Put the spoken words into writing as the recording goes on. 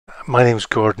My name's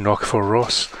Gordon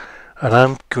Ross, and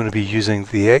I'm going to be using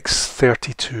the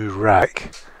X32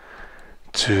 rack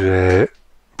to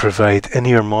provide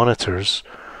in-ear monitors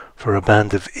for a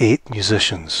band of 8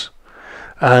 musicians,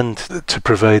 and to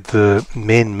provide the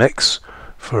main mix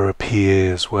for a PA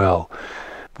as well.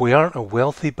 We aren't a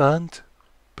wealthy band,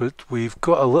 but we've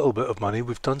got a little bit of money.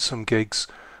 We've done some gigs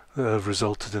that have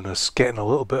resulted in us getting a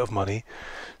little bit of money.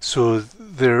 So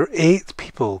there are 8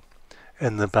 people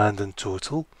in the band in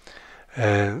total.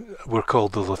 We're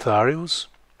called the Lotharios.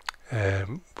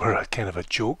 We're a kind of a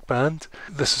joke band.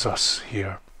 This is us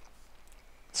here.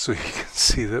 So you can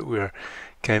see that we're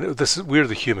we're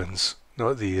the humans,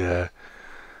 not the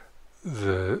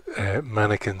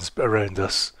mannequins around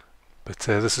us. But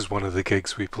this is one of the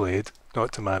gigs we played,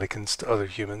 not to mannequins, to other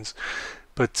humans.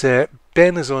 But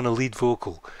Ben is on a lead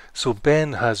vocal. So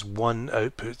Ben has one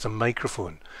output, it's a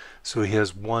microphone. So he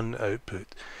has one output.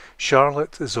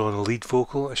 Charlotte is on a lead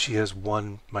vocal, she has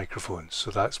one microphone,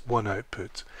 so that's one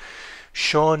output.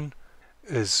 Sean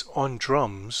is on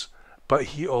drums, but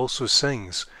he also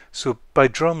sings. So by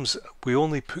drums, we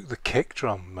only put the kick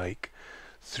drum mic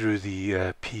through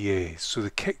the PA. So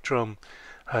the kick drum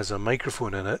has a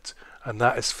microphone in it, and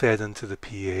that is fed into the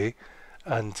PA.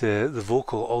 And the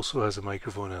vocal also has a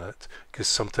microphone in it, because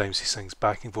sometimes he sings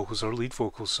backing vocals or lead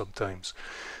vocals sometimes.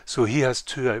 So he has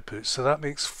 2 outputs, so that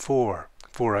makes 4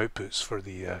 outputs for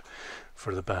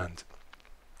the band.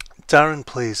 Darren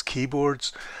plays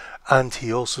keyboards, and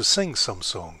he also sings some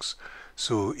songs.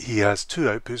 So he has 2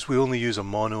 outputs. We only use a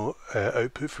mono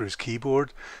output for his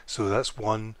keyboard, so that's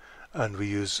 1, and we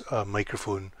use a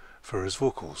microphone for his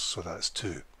vocals, so that's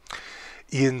 2.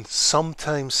 Ian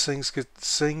sometimes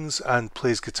sings and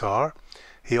plays guitar.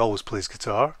 He always plays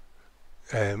guitar.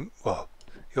 Well,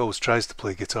 he always tries to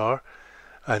play guitar,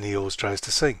 and he always tries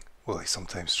to sing. Well, he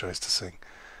sometimes tries to sing.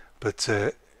 But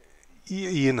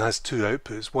Ian has 2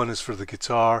 outputs. One is for the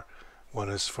guitar, one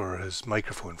is for his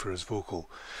microphone, for his vocal.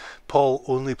 Paul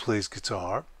only plays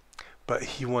guitar, but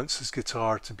he wants his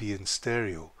guitar to be in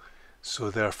stereo. So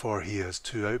therefore he has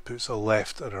 2 outputs, a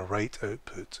left and a right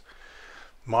output.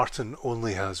 Martin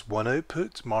only has 1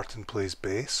 output. Martin plays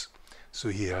bass, so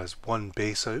he has 1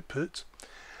 bass output.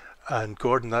 And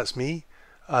Gordon, that's me,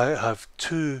 I have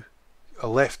 2, a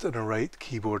left and a right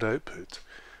keyboard output.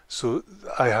 So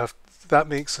that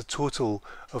makes a total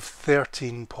of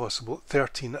 13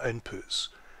 inputs.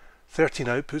 13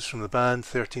 outputs from the band,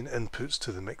 13 inputs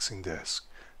to the mixing desk,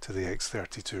 to the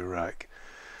X32 rack.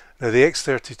 Now the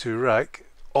X32 rack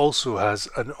also has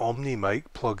an Omni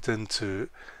mic plugged into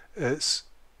its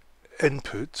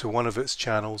input to one of its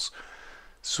channels,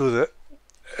 so that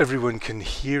everyone can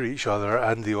hear each other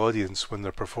and the audience when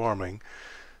they're performing,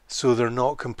 so they're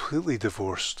not completely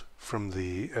divorced from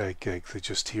the gig. They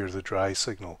just hear the dry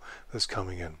signal that's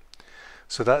coming in.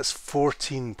 So that's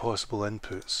 14 possible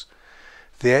inputs.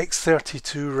 The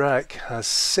X32 rack has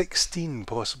 16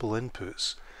 possible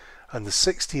inputs, and the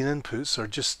 16 inputs are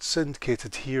just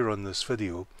syndicated here on this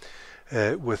video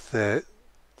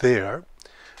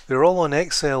They're all on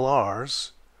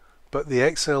XLRs, but the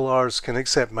XLRs can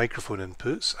accept microphone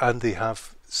inputs, and they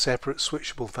have separate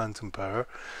switchable phantom power,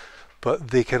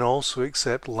 but they can also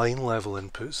accept line level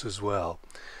inputs as well.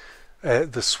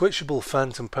 The switchable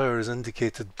phantom power is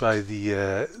indicated by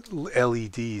the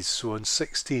LEDs, so on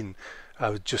 16 I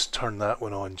would just turn that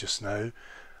one on just now,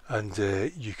 and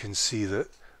you can see that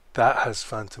has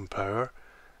phantom power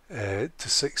to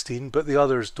 16, but the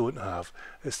others don't have.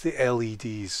 It's the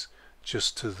LEDs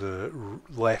just to the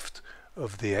left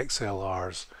of the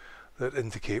XLRs that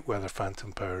indicate whether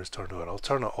phantom power is turned on. I'll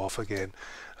turn it off again,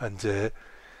 and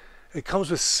it comes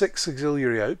with 6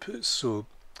 auxiliary outputs, so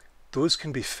those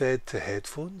can be fed to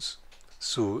headphones.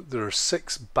 So there are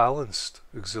 6 balanced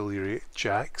auxiliary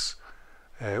jacks,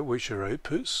 which are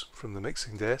outputs from the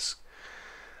mixing desk,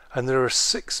 and there are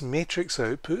 6 matrix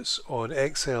outputs on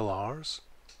XLRs,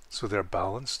 so they're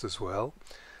balanced as well.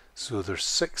 So there's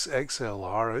 6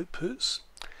 XLR outputs.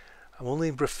 I'm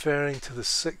only referring to the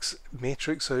 6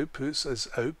 matrix outputs as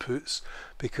outputs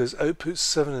because outputs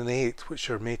 7 and 8, which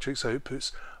are matrix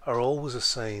outputs, are always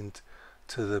assigned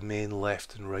to the main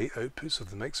left and right outputs of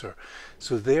the mixer.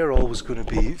 So they're always going to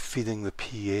be feeding the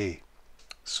PA.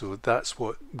 So that's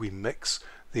what we mix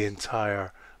the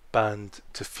entire band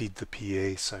to feed the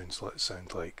PA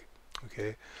sound like.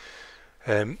 Okay.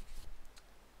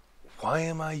 Why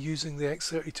am I using the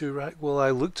X32 rack? Well,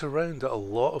 I looked around at a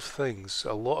lot of things,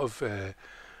 a lot of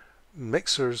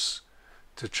mixers,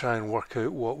 to try and work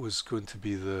out what was going to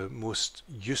be the most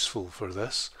useful for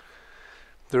this.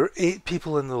 There are 8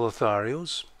 people in the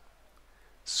Lotharios,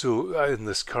 so in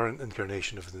this current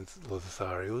incarnation of the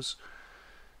Lotharios.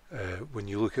 When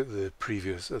you look at the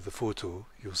the photo,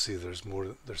 you'll see there's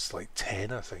more. There's like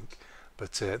 10, I think.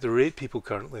 But there are 8 people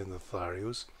currently in the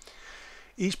Tharios.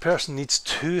 Each person needs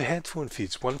 2 headphone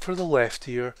feeds, one for the left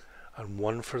ear and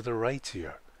one for the right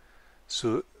ear.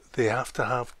 So they have to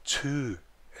have 2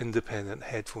 independent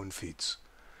headphone feeds.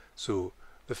 So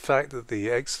the fact that the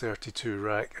X32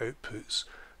 rack outputs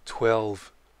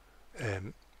 12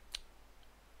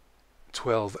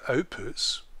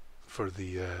 outputs for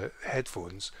the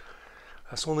headphones,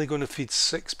 that's only going to feed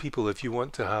 6 people if you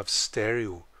want to have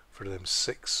stereo for them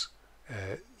 6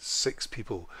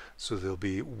 people. So there'll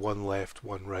be 1 left,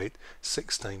 1 right.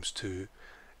 6 times 2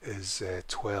 is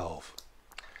 12.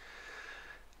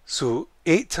 So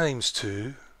 8 times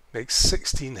 2 makes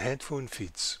 16 headphone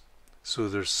feeds. So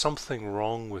there's something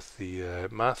wrong with the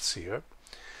maths here.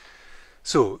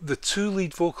 So the 2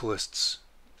 lead vocalists,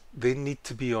 they need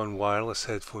to be on wireless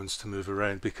headphones to move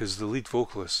around, because the lead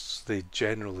vocalists, they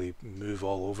generally move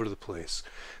all over the place.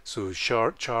 So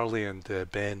Charlie and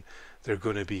Ben, they're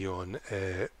going to be on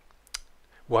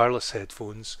wireless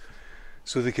headphones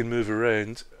so they can move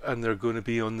around, and they're going to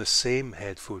be on the same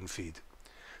headphone feed.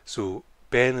 So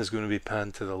Ben is going to be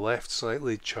panned to the left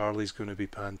slightly, Charlie's going to be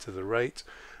panned to the right,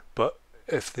 but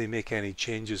if they make any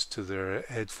changes to their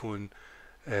headphone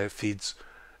feeds,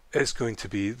 it's going to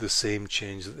be the same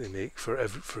change that they make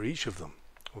for each of them.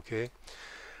 Okay.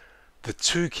 The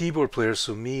 2 keyboard players,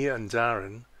 so me and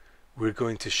Darren, we're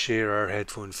going to share our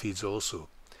headphone feeds also.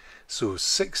 So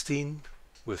 16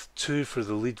 with 2 for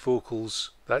the lead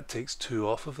vocals, that takes 2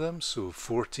 off of them, so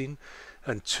 14,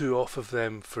 and 2 off of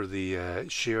them for the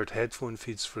shared headphone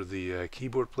feeds for the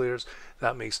keyboard players,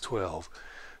 that makes 12.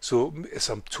 So it's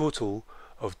a total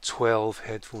of 12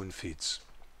 headphone feeds.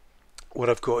 What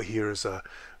I've got here is a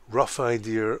rough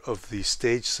idea of the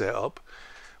stage setup,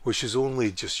 which is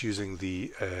only just using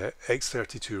the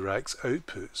X32 rack's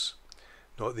outputs,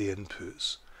 not the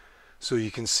inputs. So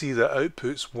you can see that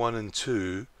outputs 1 and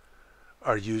 2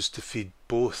 are used to feed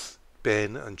both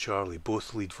Ben and Charlie,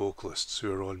 both lead vocalists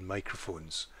who are on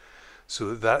microphones.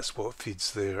 So that's what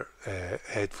feeds their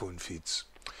headphone feeds.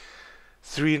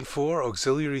 3 and 4,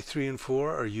 auxiliary 3 and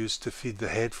 4, are used to feed the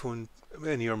headphone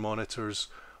in-ear monitors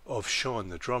of Sean,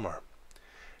 the drummer.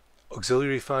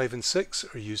 Auxiliary 5 and 6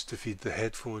 are used to feed the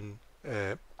headphone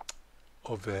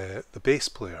of the bass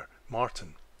player,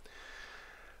 Martin.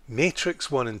 Matrix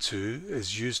 1 and 2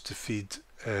 is used to feed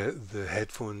the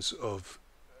headphones of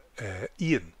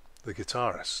Ian, the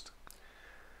guitarist.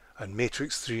 And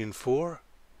Matrix 3 and 4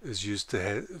 is used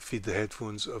to feed the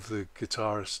headphones of the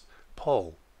guitarist,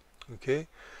 Paul. Okay,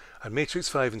 and Matrix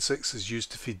 5 and 6 is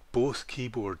used to feed both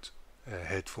keyboard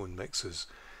headphone mixes.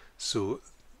 So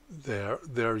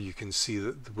there you can see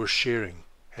that we're sharing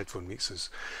headphone mixes.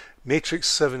 Matrix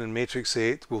 7 and Matrix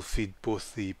 8 will feed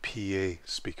both the PA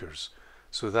speakers.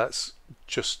 So that's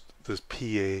just the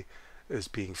PA is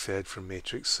being fed from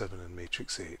Matrix 7 and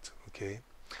Matrix 8. Okay.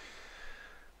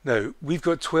 Now we've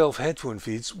got 12 headphone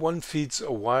feeds. One feeds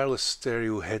a wireless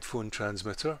stereo headphone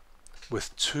transmitter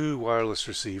with 2 wireless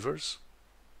receivers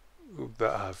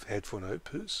that have headphone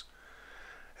outputs.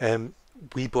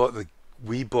 We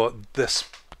bought this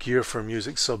Gear for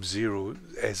Music Sub-Zero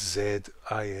SZ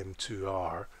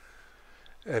IM2R.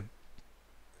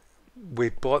 We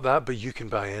bought that, but you can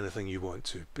buy anything you want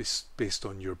to based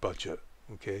on your budget.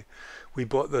 Okay, we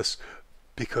bought this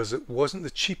because it wasn't the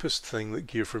cheapest thing that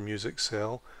Gear for Music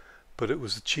sell, but it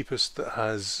was the cheapest that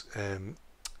has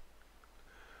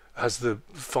the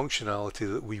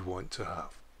functionality that we want to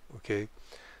have. Okay,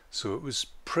 so it was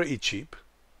pretty cheap,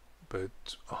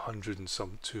 about £100 and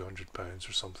some £200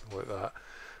 or something like that.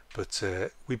 But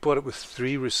we bought it with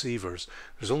 3 receivers.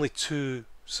 There's only 2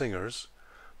 singers,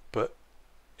 but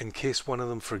in case one of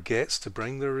them forgets to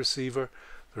bring their receiver,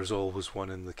 there's always one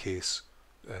in the case,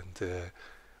 and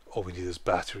all we need is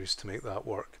batteries to make that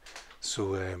work.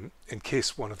 So in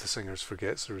case one of the singers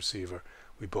forgets the receiver,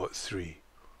 we bought 3.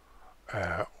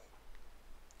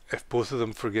 If both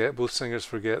singers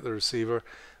forget the receiver,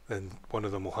 then one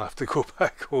of them will have to go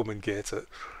back home and get it,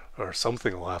 or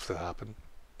something will have to happen.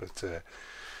 But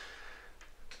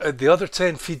the other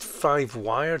 10 feed 5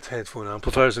 wired headphone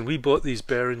amplifiers, and we bought these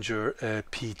Behringer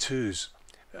P2s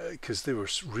because they were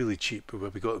really cheap.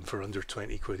 We got them for under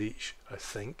 20 quid each, I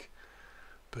think.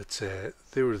 But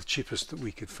they were the cheapest that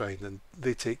we could find, and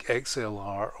they take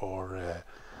XLR or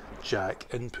jack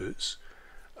inputs,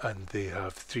 and they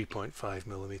have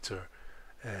 3.5mm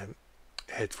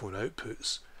headphone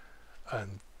outputs,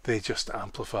 and they just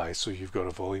amplify. So you've got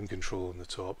a volume control on the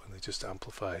top, and they just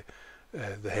amplify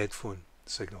the headphone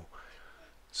signal.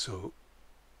 So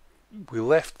we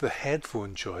left the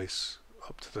headphone choice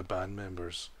up to the band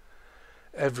members.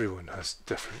 everyone has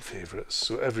different favourites.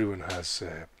 So everyone has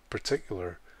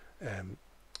particular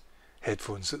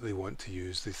headphones that they want to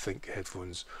use. They think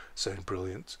headphones sound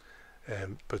brilliant,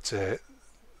 but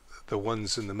the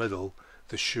ones in the middle,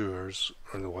 the Shure's,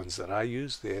 are the ones that I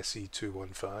use, the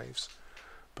SE215s.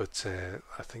 But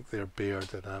I think they're Bear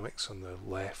Dynamics on the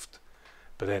left.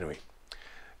 But anyway,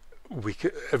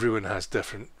 everyone has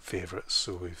different favourites,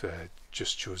 so we've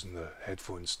just chosen the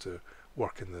headphones to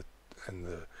work in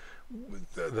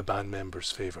the band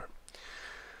members' favour.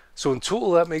 So in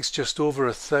total, that makes just over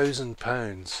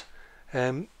 £1,000.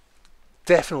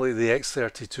 Definitely the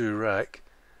X32 rack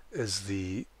is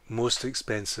the most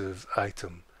expensive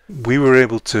item. We were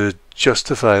able to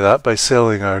justify that by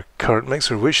selling our current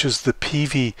mixer, which is the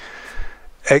PV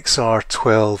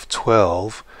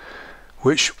XR1212,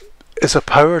 which is a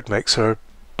powered mixer,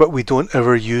 but we don't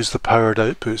ever use the powered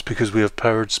outputs because we have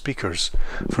powered speakers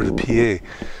for the PA.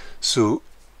 So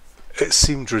it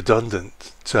seemed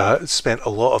redundant to spend a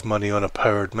lot of money on a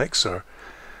powered mixer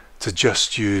to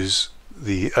just use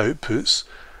the outputs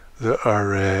that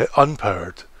are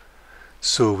unpowered.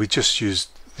 So we just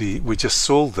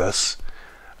sold this,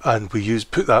 and we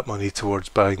put that money towards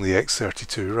buying the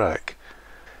X32 rack.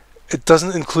 It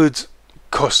doesn't include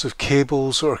cost of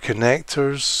cables or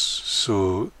connectors,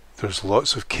 so there's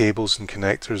lots of cables and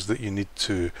connectors that you need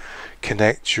to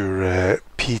connect your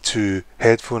P2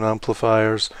 headphone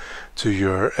amplifiers to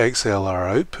your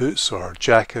XLR outputs or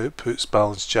jack outputs,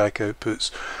 balanced jack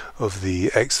outputs of the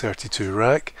X32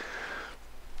 rack.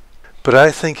 But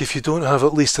I think if you don't have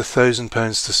at least £1,000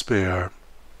 to spare,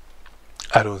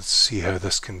 I don't see how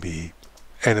this can be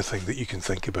anything that you can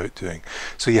think about doing.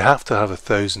 So you have to have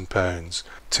 £1,000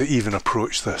 to even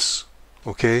approach this,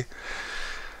 okay?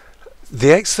 The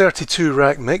X32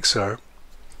 rack mixer,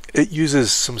 it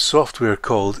uses some software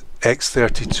called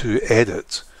X32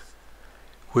 Edit,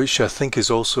 which I think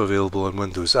is also available on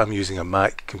Windows. I'm using a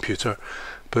Mac computer,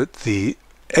 but the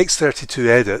X32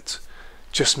 Edit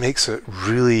just makes it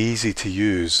really easy to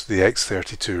use the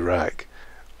X32 rack.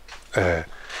 The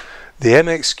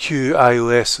MXQ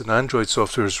iOS and Android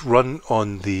softwares run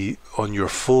on your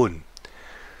phone,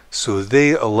 so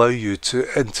they allow you to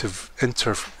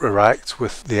interact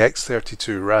with the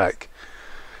X32 rack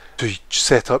to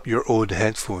set up your own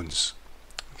headphones.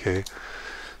 Okay,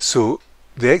 so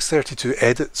the X32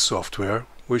 Edit software,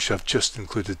 which I've just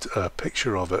included a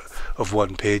picture of it, of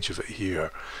one page of it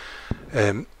here,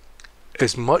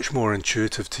 is much more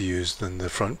intuitive to use than the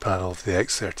front panel of the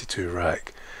X32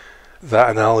 rack.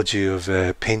 That analogy of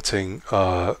painting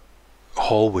a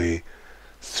hallway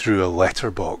through a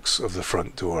letterbox of the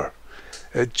front door,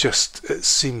 it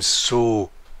seems so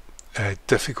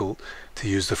difficult to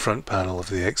use the front panel of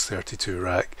the X32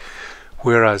 rack,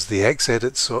 whereas the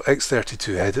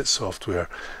X32 Edit software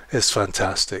is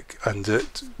fantastic, and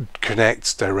it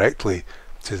connects directly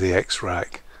to the X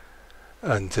rack,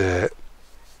 and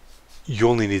you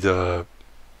only need a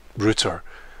router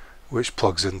which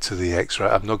plugs into the X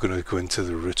rack. I'm not going to go into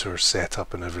the router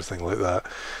setup and everything like that.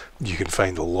 You can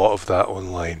find a lot of that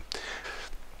online.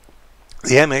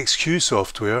 The MXQ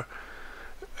software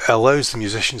allows the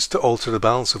musicians to alter the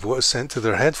balance of what is sent to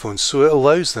their headphones, so it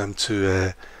allows them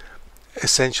to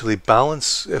essentially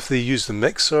balance. If they use the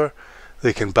mixer,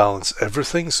 they can balance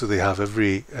everything, so they have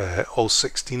all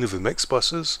 16 of the mix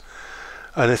buses.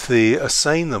 And if they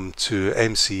assign them to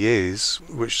MCAs,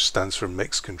 which stands for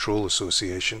Mix Control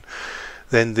Association,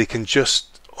 then they can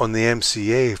just, on the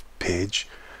MCA page,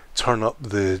 turn up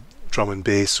the drum and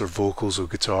bass or vocals or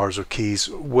guitars or keys,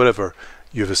 whatever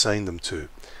you've assigned them to.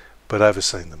 But I've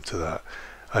assigned them to that.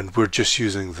 And we're just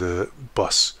using the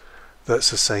bus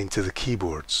that's assigned to the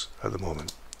keyboards at the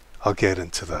moment. I'll get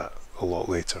into that a lot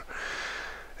later.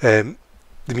 The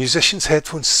musicians'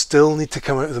 headphones still need to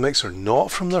come out of the mixer, not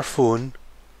from their phone.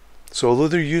 So although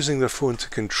they're using their phone to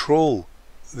control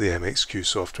the MXQ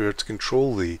software, to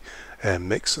control the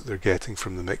mix that they're getting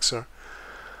from the mixer,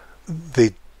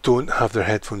 they don't have their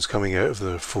headphones coming out of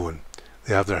their phone.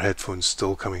 They have their headphones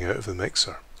still coming out of the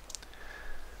mixer.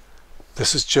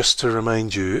 This is just to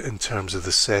remind you in terms of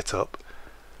the setup.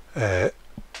 I've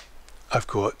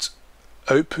got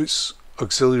outputs,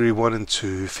 auxiliary 1 and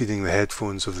 2, feeding the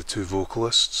headphones of the two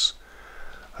vocalists,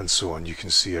 and so on. You can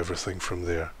see everything from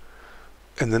there.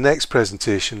 In the next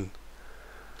presentation,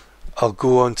 I'll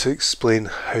go on to explain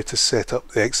how to set up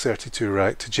the X32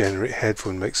 rack to generate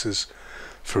headphone mixes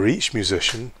for each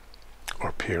musician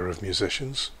or pair of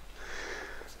musicians,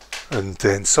 and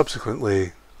then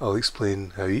subsequently I'll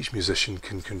explain how each musician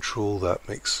can control that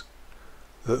mix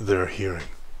that they're hearing.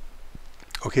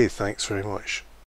 Okay, thanks very much.